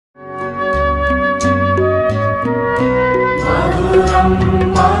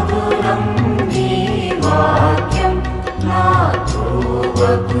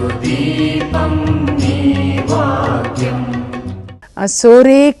ఆ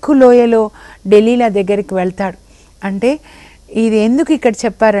సోరేకు లోయలో ఢిల్లీల దగ్గరికి వెళ్తాడు. అంటే ఇది ఎందుకు ఇక్కడ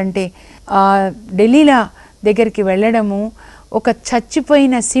చెప్పారంటే ఢిల్లీల దగ్గరికి వెళ్ళడము ఒక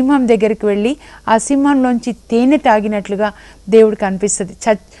చచ్చిపోయిన సింహం దగ్గరికి వెళ్ళి ఆ సింహంలోంచి తేనె తాగినట్లుగా దేవుడికి అనిపిస్తుంది.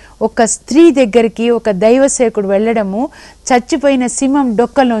 ఒక స్త్రీ దగ్గరికి ఒక దైవ సేవకుడు వెళ్ళడము చచ్చిపోయిన సింహం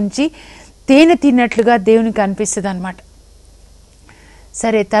డొక్కలోంచి తేనె తిన్నట్లుగా దేవునికి అనిపిస్తుంది అన్నమాట.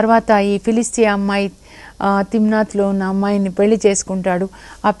 సరే, తర్వాత ఈ ఫిలిస్తీయ అమ్మాయి తిమ్నాత్లో ఉన్న అమ్మాయిని పెళ్లి చేసుకుంటాడు.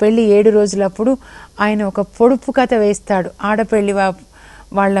 ఆ పెళ్లి 7 రోజులప్పుడు ఆయన ఒక పొడుపు కథ వేస్తాడు ఆడపెళ్లి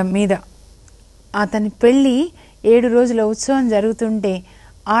వాళ్ళ మీద. అతని పెళ్ళి 7 రోజుల ఉత్సవం జరుగుతుంటే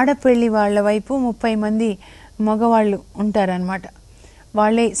ఆడపెళ్లి వాళ్ళ వైపు 30 మంది మగవాళ్ళు ఉంటారనమాట.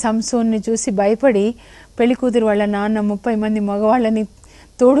 వాళ్ళే సంసోన్ని చూసి భయపడి పెళ్లి కూతురు వాళ్ళ నాన్న 30 మంది మగవాళ్ళని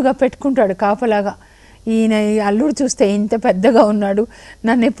తోడుగా పెట్టుకుంటాడు కాపలాగా. ఈయన అల్లుడు చూస్తే ఇంత పెద్దగా ఉన్నాడు,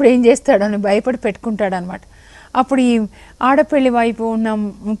 నన్ను ఎప్పుడు ఏం చేస్తాడని భయపడి పెట్టుకుంటాడు అనమాట. అప్పుడు ఈ ఆడపెళ్లి వైపు ఉన్న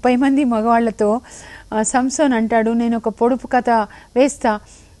 30 మంది మగవాళ్ళతో సంసోన్ అంటాడు, నేను ఒక పొడుపు కథ వేస్తా,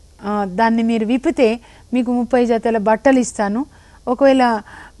 దాన్ని మీరు విప్పితే మీకు 30 జతల బట్టలు ఇస్తాను, ఒకవేళ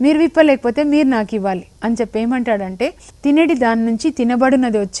మీరు విప్పలేకపోతే మీరు నాకు ఇవ్వాలి అని చెప్పి ఏమంటాడంటే, తినేటి దాని నుంచి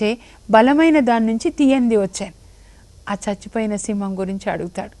తినబడినది వచ్చే, బలమైన దాని నుంచి తీయంది వచ్చే. ఆ చచ్చిపోయిన సింహం గురించి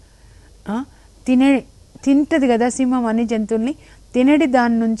అడుగుతాడు. తింటది కదా సింహం అన్ని జంతువుల్ని, తినేటి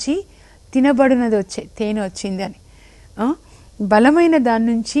దాని నుంచి తినబడినది వచ్చే తేనె వచ్చింది అని, బలమైన దాని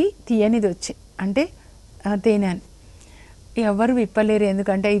నుంచి తీయనిది వచ్చే అంటే తేనె అని. ఎవరు విప్పలేరు,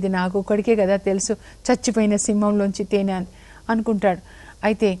 ఎందుకంటే ఇది నాకు ఒక్కడికే కదా తెలుసు చచ్చిపోయిన సింహంలోంచి తేనె అని అనుకుంటాడు.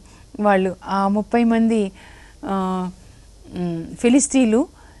 అయితే వాళ్ళు ఆ 30 మంది ఫిలిస్తీన్లు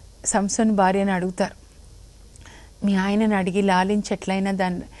సంసోను భార్యను అడుగుతారు, మీ ఆయనను అడిగి లాలించి ఎట్లయినా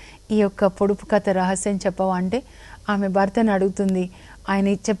దాన్ని ఈ యొక్క పొడుపు కథ రహస్యం చెప్పవా అంటే ఆమె భర్తను అడుగుతుంది. ఆయన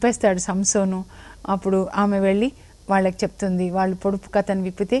చెప్పేస్తాడు సంసోను. అప్పుడు ఆమె వెళ్ళి వాళ్ళకి చెప్తుంది. వాళ్ళు పొడుపు కథను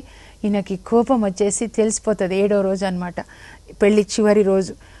విప్పితే ఈయనకి కోపం వచ్చేసి తెలిసిపోతుంది. 7వ రోజు అనమాట, పెళ్ళి చివరి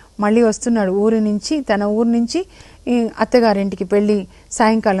రోజు. మళ్ళీ వస్తున్నాడు తన ఊరు నుంచి అత్తగారింటికి పెళ్ళి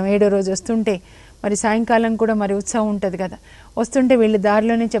సాయంకాలం 7వ రోజు వస్తుంటే, మరి సాయంకాలం కూడా మరి ఉత్సవం ఉంటుంది కదా, వస్తుంటే వీళ్ళు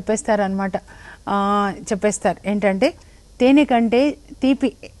దారిలోనే చెప్పేస్తారు ఏంటంటే, తేనె కంటే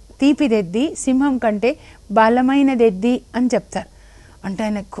తీపిదెద్ది, సింహం కంటే బలమైనదెద్ది అని చెప్తారు. అంటే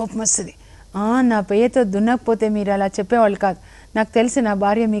ఆయన కోపం వస్తుంది. నా పేయతో దున్నకపోతే మీరు అలా చెప్పేవాళ్ళు కాదు, నాకు తెలిసి నా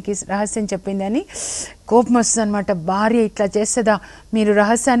భార్య మీకు రహస్యం చెప్పింది అని కోపం వస్తుంది అనమాట. భార్య ఇట్లా చేస్తుందా, మీరు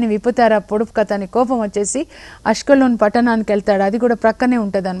రహస్యాన్ని విప్పుతారా పొడుపు కథ అని కోపం వచ్చేసి అష్కలోని పట్టణానికి వెళ్తాడు. అది కూడా ప్రక్కనే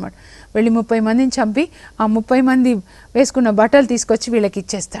ఉంటుంది అనమాట. వెళ్ళి 30 మందిని చంపి ఆ 30 మంది వేసుకున్న బట్టలు తీసుకొచ్చి వీళ్ళకి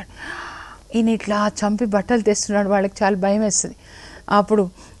ఇచ్చేస్తాడు. ఈయన ఇట్లా చంపి బట్టలు తెస్తున్నాడు, వాళ్ళకి చాలా భయం వేస్తుంది. అప్పుడు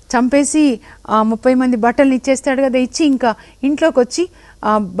చంపేసి ఆ 30 మంది బట్టలు ఇచ్చేస్తాడు కదా, ఇచ్చి ఇంకా ఇంట్లోకి వచ్చి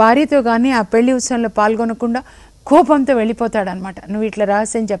ఆ భార్యతో కానీ ఆ పెళ్లి ఉత్సవంలో పాల్గొనకుండా కోపంతో వెళ్ళిపోతాడు అనమాట. నువ్వు ఇట్లా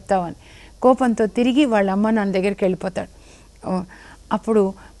రహస్యం చెప్తావని కోపంతో తిరిగి వాళ్ళ అమ్మ నాన్న దగ్గరికి వెళ్ళిపోతాడు. అప్పుడు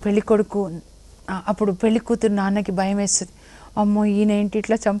పెళ్లి కూతురు నాన్నకి భయం వేస్తుంది. అమ్మో ఈయన ఏంటి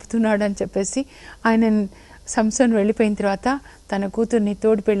ఇట్లా చంపుతున్నాడు అని చెప్పేసి ఆయన సంసోను వెళ్ళిపోయిన తర్వాత తన కూతుర్ని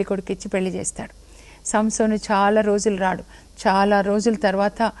తోడి పెళ్లి కొడుకు ఇచ్చి పెళ్లి చేస్తాడు. సంసోను చాలా రోజులు రాడు. చాలా రోజుల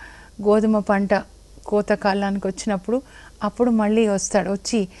తర్వాత గోధుమ పంట కోత కాలానికి వచ్చినప్పుడు అప్పుడు మళ్ళీ వస్తాడు.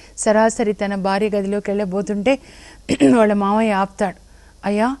 వచ్చి సరాసరి తన భార్య గదిలోకి వెళ్ళబోతుంటే వాళ్ళ మామయ్య ఆపుతాడు.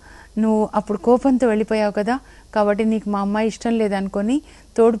 అయ్యా, నువ్వు అప్పుడు కోపంతో వెళ్ళిపోయావు కదా, కాబట్టి నీకు మా అమ్మాయి ఇష్టం లేదనుకొని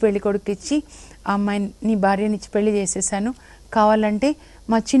తోడు పెళ్లి కొడుకు ఇచ్చి ఆ అమ్మాయిని నీ భార్యనిచ్చి పెళ్లి చేసేసాను, కావాలంటే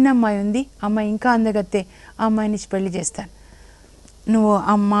మా చిన్న అమ్మాయి ఉంది, అమ్మాయి ఇంకా అందగత్తే, ఆ అమ్మాయినిచ్చి పెళ్లి చేస్తాను, నువ్వు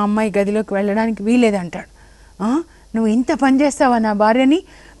మా అమ్మాయి గదిలోకి వెళ్ళడానికి వీలేదంటాడు. నువ్వు ఇంత పని చేస్తావా, నా భార్యని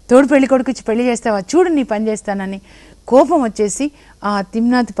తోడు పెళ్లి కొడుకు ఇచ్చి పెళ్లి చేస్తావా, చూడు నీ పని చేస్తానని కోపం వచ్చేసి ఆ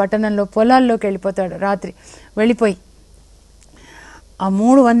తిమ్నాత్ పట్టణంలో పొలాల్లోకి వెళ్ళిపోతాడు. రాత్రి వెళ్ళిపోయి ఆ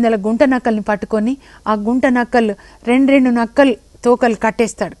 300 గుంట నక్కల్ని పట్టుకొని ఆ గుంట నక్కలు 2 నక్కలు తోకలు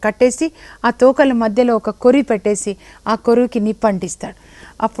కట్టేస్తాడు. కట్టేసి ఆ తోకల మధ్యలో ఒక కొరి పెట్టేసి ఆ కొరువుకి నిప్పంటిస్తాడు.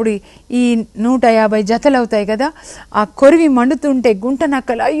 అప్పుడు ఈ 150 జతలు అవుతాయి కదా, ఆ కొరివి మండుతుంటే గుంట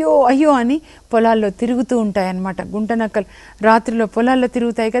నక్కలు అయ్యో అయ్యో అని పొలాల్లో తిరుగుతూ ఉంటాయి అన్నమాట. గుంట నక్కలు రాత్రిలో పొలాల్లో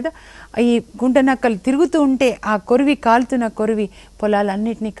తిరుగుతాయి కదా, ఈ గుంట నక్కలు తిరుగుతూ ఉంటే ఆ కొరివి కాలుతున్న కొరివి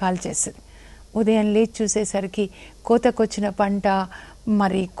పొలాలన్నిటినీ కాల్చేస్తుంది. ఉదయం లేచి చూసేసరికి కోతకొచ్చిన పంట,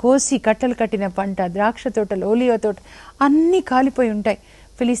 మరి కోసి కట్టలు కట్టిన పంట, ద్రాక్ష తోటలు, ఓలియో తోట అన్నీ కాలిపోయి ఉంటాయి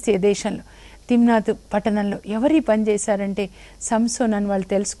ఫిలిస్తీయ దేశంలో. తిమ్నాత్ పట్టణంలో ఎవరు ఈ పని చేశారంటే సంసోన్ అని వాళ్ళు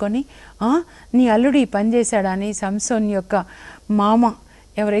తెలుసుకొని, నీ అల్లుడు ఈ పని చేశాడా అని సంసోన్ యొక్క మామ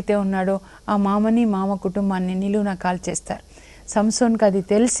ఎవరైతే ఉన్నాడో ఆ మామని మామ కుటుంబాన్ని నిలువున కాల్చేస్తారు. సంసోన్కి అది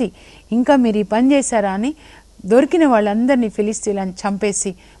తెలిసి ఇంకా మీరు ఈ పని చేశారా అని దొరికిన వాళ్ళందరినీ ఫిలిస్తీయులను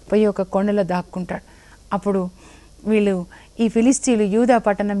చంపేసి పోయి ఒక కొండలో దాక్కుంటాడు. అప్పుడు వీళ్ళు ఈ ఫిలిస్తీయులు యూదా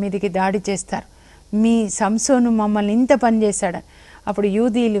పట్టణం మీదకి దాడి చేస్తారు. మీ సంసోను మమ్మల్ని ఇంత పని చేశాడని. అప్పుడు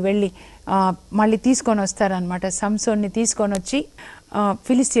యూదీయులు వెళ్ళి మళ్ళీ తీసుకొని వస్తారనమాట. సంసోన్ని తీసుకొని వచ్చి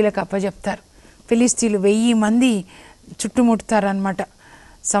ఫిలిస్తీయులకు అప్పచెప్తారు. ఫిలిస్తీయులు 1000 మంది చుట్టుముడతారనమాట.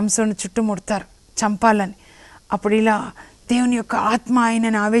 సంసోను చుట్టుముడతారు చంపాలని. అప్పుడు ఇలా దేవుని యొక్క ఆత్మ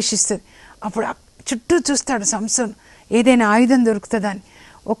ఆయనను ఆవేశిస్తుంది. అప్పుడు చుట్టూ చూస్తాడు సంసోను, ఏదైనా ఆయుధం దొరుకుతుందని.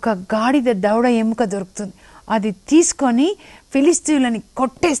 ఒక గాడిద దవడ ఎముక దొరుకుతుంది. అది తీసుకొని ఫిలిస్తీయులని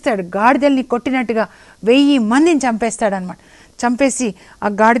కొట్టేస్తాడు. గాడిదల్ని కొట్టినట్టుగా 1000 మందిని చంపేస్తాడనమాట. చంపేసి ఆ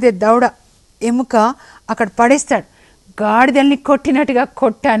గాడిద దవడ ఎముక అక్కడ పడేస్తాడు. గాడిదల్ని కొట్టినట్టుగా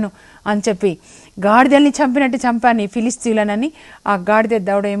కొట్టాను అని చెప్పి, గాడిదల్ని చంపినట్టు చంపాను ఈ ఫిలిస్తీయులనని ఆ గాడిద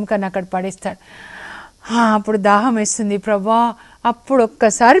దవడ ఎముకని అక్కడ పడేస్తాడు. అప్పుడు దాహం వేస్తుంది ప్రభా. అప్పుడు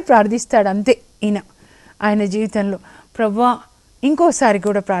ఒక్కసారి ప్రార్థిస్తాడు అంతే ఈయన ఆయన జీవితంలో. ప్రభా ఇంకోసారి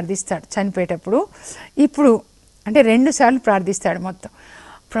కూడా ప్రార్థిస్తాడు చనిపోయేటప్పుడు. ఇప్పుడు అంటే 2 సార్లు ప్రార్థిస్తాడు మొత్తం.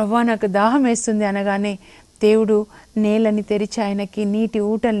 ప్రభా నాకు దాహం వేస్తుంది అనగానే దేవుడు నేలని తెరిచి ఆయనకి నీటి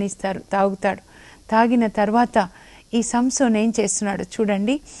ఊటల్ని ఇస్తారు, తాగుతాడు. తాగిన తర్వాత ఈ సంసోను ఏం చేస్తున్నాడు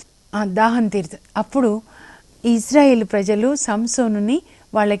చూడండి, దాహం తీరుతుంది. అప్పుడు ఇజ్రాయేల్ ప్రజలు సంసోనుని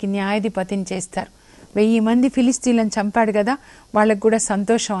వాళ్ళకి న్యాయాధిపతిని చేస్తారు. 1000 మంది ఫిలిస్తీయులను చంపాడు కదా, వాళ్ళకు కూడా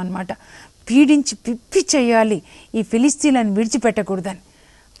సంతోషం అన్నమాట. పీడించి పిప్పి చేయాలి, ఈ ఫిలిస్తీయులను విడిచిపెట్టకూడదని.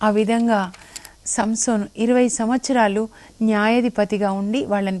 ఆ విధంగా సంసోను 20 సంవత్సరాలు న్యాయాధిపతిగా ఉండి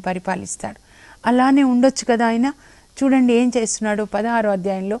వాళ్ళని పరిపాలిస్తాడు. అలానే ఉండొచ్చు కదా ఆయన. చూడండి ఏం చేస్తున్నాడు. 16వ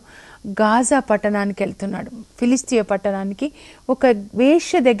అధ్యాయంలో గాజా పట్టణానికి వెళ్తున్నాడు. ఫిలిస్తీయ పట్టణానికి ఒక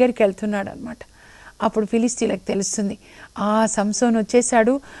వేశ్య దగ్గరికి వెళ్తున్నాడు అనమాట. అప్పుడు ఫిలిస్తీయులకు తెలుస్తుంది సంసోను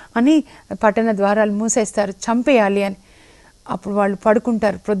వచ్చేసాడు అని. పట్టణ ద్వారాలు మూసేస్తారు, చంపేయాలి అని. అప్పుడు వాళ్ళు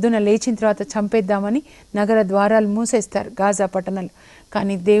పడుకుంటారు. ప్రొద్దున లేచిన తర్వాత చంపేద్దామని నగర ద్వారాలు మూసేస్తారు గాజా పట్టణాలు.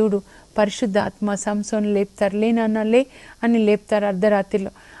 కానీ దేవుడు పరిశుద్ధ ఆత్మ సంసోను లేపుతారు. లేనన్నా లే అని లేపుతారు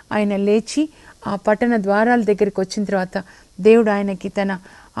అర్ధరాత్రిలో. ఆయన లేచి ఆ పట్టణ ద్వారాల దగ్గరికి వచ్చిన తర్వాత దేవుడు ఆయనకి తన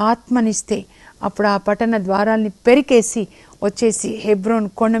ఆత్మనిస్తే అప్పుడు ఆ పట్టణ ద్వారాల్ని పెరికేసి వచ్చేసి హెబ్రోన్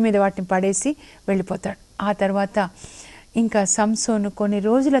కొండ మీద వాటిని పడేసి వెళ్ళిపోతాడు. ఆ తర్వాత ఇంకా సంసోను కొన్ని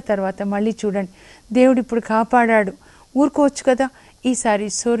రోజుల తర్వాత మళ్ళీ చూడండి, దేవుడు ఇప్పుడు కాపాడాడు, ఊరుకోవచ్చు కదా. ఈసారి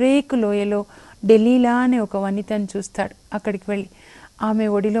సొరేకు లోయలో డెలీలా అనే ఒక వనితను చూస్తాడు. అక్కడికి వెళ్ళి ఆమె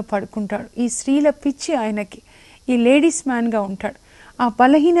ఒడిలో పడుకుంటాడు. ఈ స్త్రీల పిచ్చి ఆయనకి, ఈ లేడీస్ మ్యాన్గా ఉంటాడు. ఆ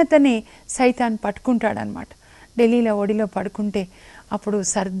బలహీనతనే సైతాన్ పట్టుకుంటాడనమాట. ఢిల్లీలో ఒడిలో పడుకుంటే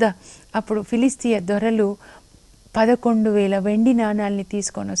అప్పుడు ఫిలిస్తీయ దొరలు 11,000 వెండి నాణాలని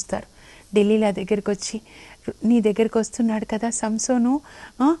తీసుకొని వస్తారు. ఢిల్లీలో దగ్గరికి వచ్చి, నీ దగ్గరికి వస్తున్నాడు కదా సంసోను,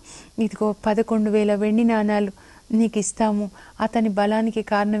 ఇదిగో 11,000 వెండి నాణాలు నీకు ఇస్తాము, అతని బలానికి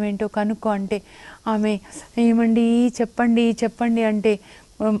కారణం ఏంటో కనుక్కో అంటే, ఆమె ఏమండి చెప్పండి చెప్పండి అంటే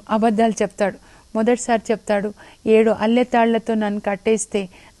అబద్ధాలు చెప్తాడు. మొదటిసారి చెప్తాడు 7 అల్లెతాళ్లతో నన్ను కట్టేస్తే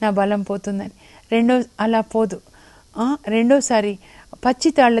నా బలం పోతుందని. అలా పోదు. రెండోసారి పచ్చి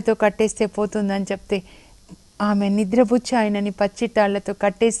తాళ్లతో కట్టేస్తే పోతుందని చెప్తే ఆమె నిద్రపుచ్చి ఆయనని పచ్చి తాళ్లతో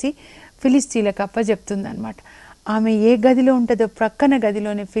కట్టేసి ఫిలిస్తీయులకు అప్పచెప్తుంది అనమాట. ఆమె ఏ గదిలో ఉంటుందో ప్రక్కన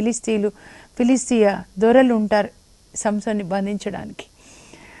గదిలోనే ఫిలిస్తీయ దొరలు ఉంటారు సంసోన్ని బంధించడానికి.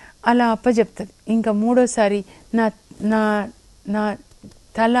 అలా అప్పచెప్తుంది. ఇంకా మూడోసారి నా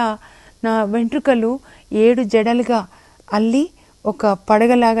తల నా వెంట్రుకలు 7 జడలుగా అల్లి ఒక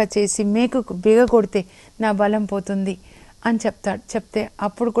పడగలాగా చేసి మేకుకు బిగకొడితే నా బలం పోతుంది అని చెప్తే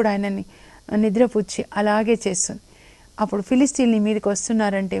అప్పుడు కూడా ఆయనని నిద్రపుచ్చి అలాగే చేస్తుంది. అప్పుడు ఫిలిస్తీయుల్ని మీదకి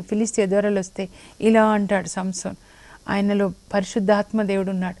వస్తున్నారంటే, ఫిలిస్తీయ దొరలు వస్తే ఇలా అంటాడు సంసోన్, ఆయనలో పరిశుద్ధాత్మ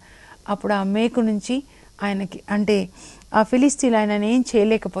దేవుడు ఉన్నాడు. అప్పుడు ఆ మేకు నుంచి ఆయనకి అంటే ఆ ఫిలిస్తీయులు ఆయనని ఏం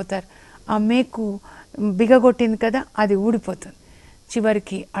చేయలేకపోతారు. ఆ మేకు బిగగొట్టింది కదా, అది ఊడిపోతుంది.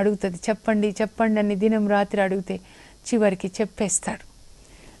 చివరికి అడుగుతుంది, చెప్పండి చెప్పండి అని దినం రాత్రి అడిగితే చివరికి చెప్పేస్తాడు.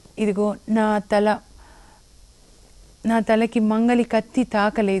 ఇదిగో నా తలకి మంగలి కత్తి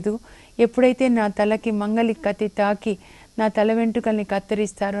తాకలేదు. ఎప్పుడైతే నా తలకి మంగలి కత్తి తాకి నా తల వెంట్రుకల్ని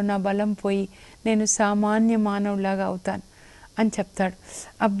కత్తిరిస్తారో నా బలం పోయి నేను సామాన్య మానవులాగా అవుతాను అని చెప్తాడు.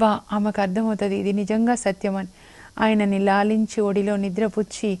 అబ్బా, ఆమెకు అర్థమవుతుంది ఇది నిజంగా సత్యమని. ఆయనని లాలించి ఒడిలో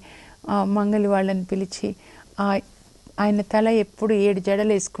నిద్రపుచ్చి మంగలి వాళ్ళని పిలిచి ఆయన తల ఎప్పుడు 7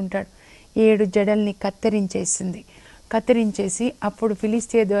 జడలు వేసుకుంటాడు. 7 జడల్ని కత్తిరించేసి అప్పుడు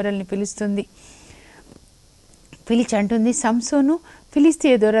ఫిలిస్తీయ దొరల్ని పిలుస్తుంది. పిలిచి అంటుంది, సంసోను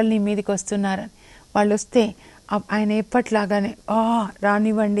ఫిలిస్తీయ దొరల్ని మీదకి వస్తున్నారని. వాళ్ళు వస్తే ఆయన ఎప్పట్లాగానే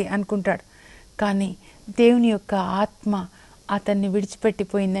రానివ్వండి అనుకుంటాడు. కానీ దేవుని యొక్క ఆత్మ అతన్ని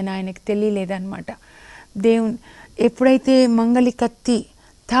విడిచిపెట్టిపోయిందని ఆయనకు తెలియలేదన్నమాట. ఎప్పుడైతే మంగలి కత్తి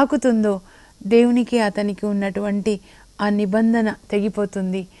తాకుతుందో దేవునికి అతనికి ఉన్నటువంటి ఆ నిబంధన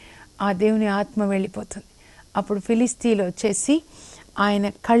తెగిపోతుంది. ఆ దేవుని ఆత్మ వెళ్ళిపోతుంది. అప్పుడు ఫిలిస్తీన్లు వచ్చేసి ఆయన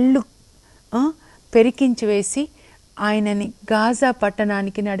కళ్ళు పెరికించి వేసి ఆయనని గాజా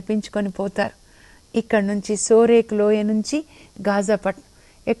పట్టణానికి నడిపించుకొని పోతారు. ఇక్కడ నుంచి సోరేక్ లోయ నుంచి గాజా పట్టణం,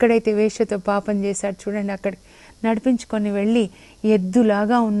 ఎక్కడైతే వేశ్యతో పాపం చేశాడు చూడండి, అక్కడ నడిపించుకొని వెళ్ళి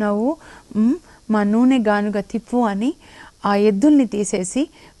ఎద్దులాగా ఉన్నావు, మా నూనె గానుగ తిప్పు అని ఆ ఎద్దుల్ని తీసేసి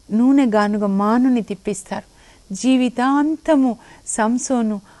నూనె గానుగ మానుని తిప్పిస్తారు. జీవితాంతము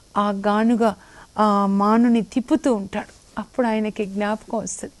సంసోను ఆ గానుగ ఆ మానుని తిప్పుతూ ఉంటాడు. అప్పుడు ఆయనకి జ్ఞాపకం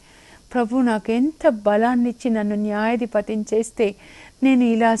వస్తుంది, ప్రభు నాకు ఎంత బలాన్ని ఇచ్చి నన్ను న్యాయాధిపతిని చేస్తే నేను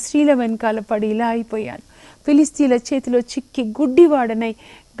ఇలా స్త్రీల వెనకాల పడి ఇలా అయిపోయాను, ఫిలిస్తీన్ల చేతిలో చిక్కి గుడ్డివాడనై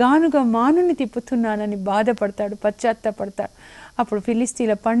గానుగ మానుని తిప్పుతున్నానని బాధపడతాడు, పశ్చాత్తాపడతాడు. అప్పుడు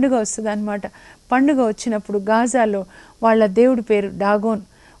ఫిలిస్తీన్ల పండుగ వస్తుంది అన్నమాట. పండుగ వచ్చినప్పుడు గాజాలో వాళ్ళ దేవుడి పేరు డాగోన్,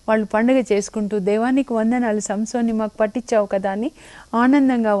 వాళ్ళు పండుగ చేసుకుంటూ దేవానికి వందనాలు, సంసోన్ని మాకు పట్టించావు కదా అని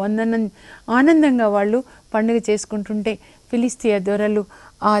ఆనందంగా వాళ్ళు పండుగ చేసుకుంటుంటే ఫిలిస్తీయ దొరలు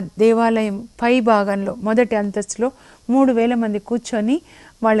ఆ దేవాలయం పై భాగంలో మొదటి అంతస్తులో 3,000 మంది కూర్చొని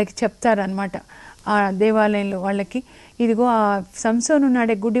వాళ్ళకి చెప్తారనమాట. ఆ దేవాలయంలో వాళ్ళకి, ఇదిగో ఆ సంసోను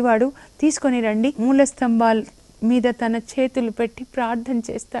నాడే గుడివాడు, తీసుకొని రండి. మూల స్తంభాల మీద తన చేతులు పెట్టి ప్రార్థన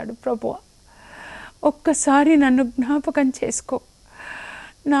చేస్తాడు, ప్రభువా ఒక్కసారి నన్ను జ్ఞాపకం చేసుకో,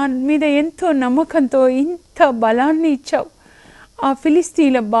 నా మీద ఎంతో నమ్మకంతో ఇంత బలాన్ని ఇచ్చావు ఆ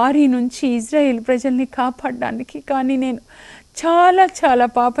ఫిలిస్తీన్ల బారి నుంచి ఇజ్రాయేల్ ప్రజల్ని కాపాడడానికి, కానీ నేను చాలా చాలా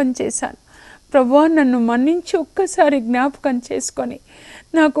పాపం చేశాను ప్రభువా, నన్ను మన్నించి ఒక్కసారి జ్ఞాపకం చేసుకొని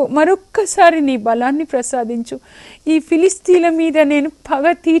నాకు మరొక్కసారి నీ బలాన్ని ప్రసాదించు. ఈ ఫిలిస్తీన్ల మీద నేను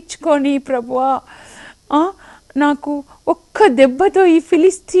పగ తీర్చుకొని ప్రభువా, నాకు ఒక్క దెబ్బతో ఈ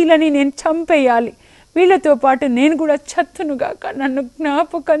ఫిలిస్తీన్లని నేను చంపేయాలి, వీళ్ళతో పాటు నేను కూడా చత్తునుగాక, నన్ను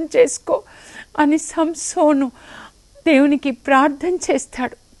జ్ఞాపకం చేసుకో అని సంసోను దేవునికి ప్రార్థన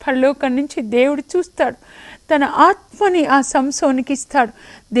చేస్తాడు. పరలోకం నుంచి దేవుడు చూస్తాడు, తన ఆత్మని ఆ సంసోనికి ఇస్తాడు.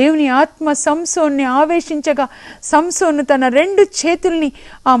 దేవుని ఆత్మ సంసోన్ని ఆవేశించగా సంసోను తన 2 చేతుల్ని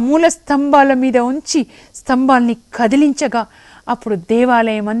ఆ మూల స్తంభాల మీద ఉంచి స్తంభాల్ని కదిలించగా అప్పుడు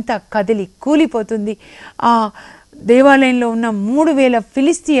దేవాలయం అంతా కదిలి కూలిపోతుంది. ఆ దేవాలయంలో ఉన్న 3,000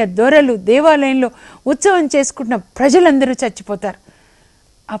 ఫిలిస్తీయ దొరలు, దేవాలయంలో ఉత్సవం చేసుకుంటున్న ప్రజలందరూ చచ్చిపోతారు.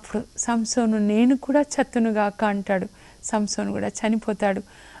 అప్పుడు సంసోను నేను కూడా చత్తునుగాక అంటాడు. సంసోను కూడా చనిపోతాడు.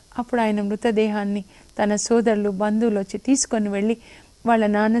 అప్పుడు ఆయన మృతదేహాన్ని తన సోదరులు, బంధువులు వచ్చి తీసుకొని వెళ్ళి వాళ్ళ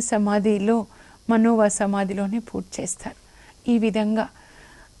నాన్న సమాధిలో, మనోవా సమాధిలోనే పూర్తి చేస్తారు. ఈ విధంగా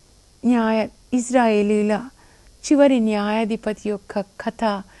ఇజ్రాయేలీల చివరి న్యాయాధిపతి యొక్క కథ,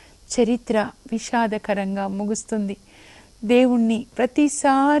 చరిత్ర విషాదకరంగా ముగుస్తుంది. దేవుణ్ణి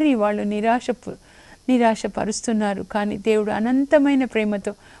ప్రతిసారి వాళ్ళు నిరాశపరుస్తున్నారు, కానీ దేవుడు అనంతమైన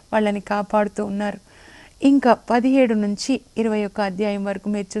ప్రేమతో వాళ్ళని కాపాడుతూ ఉన్నారు. ఇంకా 17 నుంచి 21 అధ్యాయం వరకు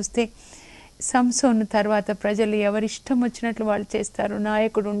మీరు చూస్తే సంసోను తర్వాత ప్రజలు ఎవరిష్టం వచ్చినట్లు వాళ్ళు చేస్తారు,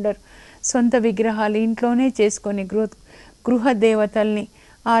 నాయకుడు ఉండరు, సొంత విగ్రహాలు ఇంట్లోనే చేసుకొని గృహ దేవతల్ని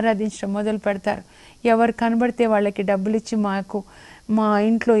ఆరాధించడం మొదలు పెడతారు. ఎవరు కనబడితే వాళ్ళకి డబ్బులు ఇచ్చి మా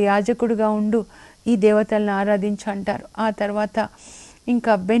ఇంట్లో యాజకుడుగా ఉండు, ఈ దేవతల్ని ఆరాధించు అంటారు. ఆ తర్వాత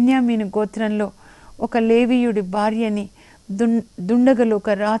ఇంకా బెన్యామీను గోత్రంలో ఒక లేవీయుడి భార్యని దుండగలు ఒక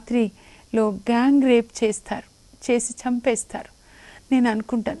రాత్రిలో గ్యాంగ్ రేప్ చేసి చంపేస్తారు. నేను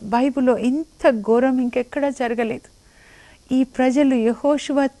అనుకుంటాను, బైబిల్లో ఇంత ఘోరం ఇంకెక్కడా జరగలేదు. ఈ ప్రజలు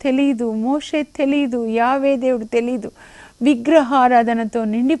యెహోషువ తెలీదు, మోషే తెలీదు, యావే దేవుడు తెలీదు, విగ్రహారాధనతో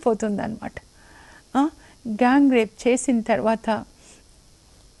నిండిపోతుంది అన్నమాట. గ్యాంగ్ రేప్ చేసిన తర్వాత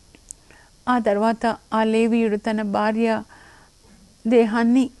ఆ లేవీయుడు తన భార్య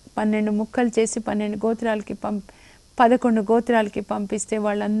దేహాన్ని 12 ముక్కలు చేసి 11 గోత్రాలకి పంపిస్తే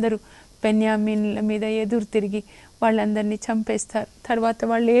వాళ్ళందరూ బెన్యామీన్ల మీద ఎదురు తిరిగి వాళ్ళందరినీ చంపేస్తారు. తర్వాత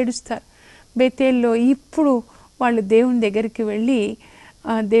వాళ్ళు ఏడుస్తారు. బెతేల్లో ఇప్పుడు వాళ్ళు దేవుని దగ్గరికి వెళ్ళి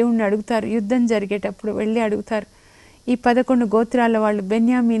దేవుణ్ణి అడుగుతారు. యుద్ధం జరిగేటప్పుడు వెళ్ళి అడుగుతారు. ఈ 11 గోత్రాల వాళ్ళు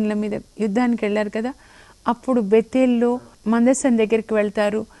బెన్యామీన్ల మీద యుద్ధానికి వెళ్ళారు కదా, అప్పుడు బెతేల్లో మందసం దగ్గరికి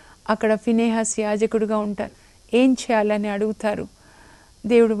వెళ్తారు. అక్కడ ఫినేహాస్ యాజకుడుగా ఉంటారు. ఏం చేయాలని అడుగుతారు.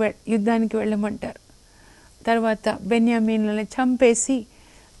 దేవుడు యుద్ధానికి వెళ్ళమంటారు. తర్వాత బెన్యామీన్లని చంపేసి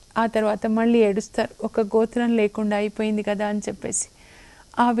ఆ తర్వాత మళ్ళీ ఏడుస్తారు, ఒక గోత్రం లేకుండా అయిపోయింది కదా అని చెప్పేసి.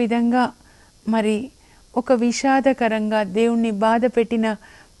 ఆ విధంగా మరి ఒక విషాదకరంగా దేవుణ్ణి బాధ పెట్టిన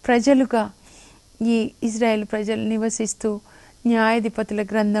ప్రజలుగా ఈ ఇజ్రాయెల్ ప్రజలు నివసిస్తూ న్యాయాధిపతుల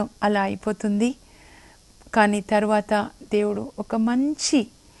గ్రంథం అలా అయిపోతుంది. కానీ తర్వాత దేవుడు ఒక మంచి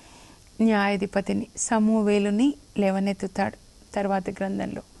న్యాయాధిపతిని సమూవేలుని లేవనెత్తుతాడు. తర్వాత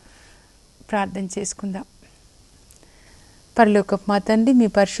గ్రంథంలో ప్రార్థన చేసుకుందాం. పరలోకపు మా తండ్రి, మీ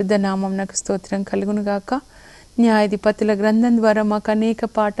పరిశుద్ధ నామమునకు స్తోత్రం కలుగును గాక. న్యాయాధిపతుల గ్రంథం ద్వారా మాకు అనేక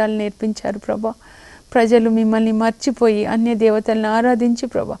పాఠాలు నేర్పించారు ప్రభా. ప్రజలు మిమ్మల్ని మర్చిపోయి అన్య దేవతలను ఆరాధించి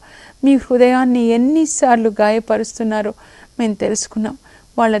ప్రభా మీ హృదయాన్ని ఎన్నిసార్లు గాయపరుస్తున్నారో మేము తెలుసుకున్నాం.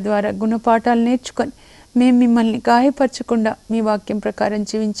 వాళ్ళ ద్వారా గుణపాఠాలు నేర్చుకొని మేము మిమ్మల్ని గాయపరచకుండా మీ వాక్యం ప్రకారం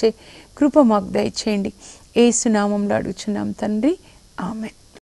జీవించే కృప మాకు దయచేయండి. యేసు నామములో అడుగుచున్నాం తండ్రి, ఆమేన్.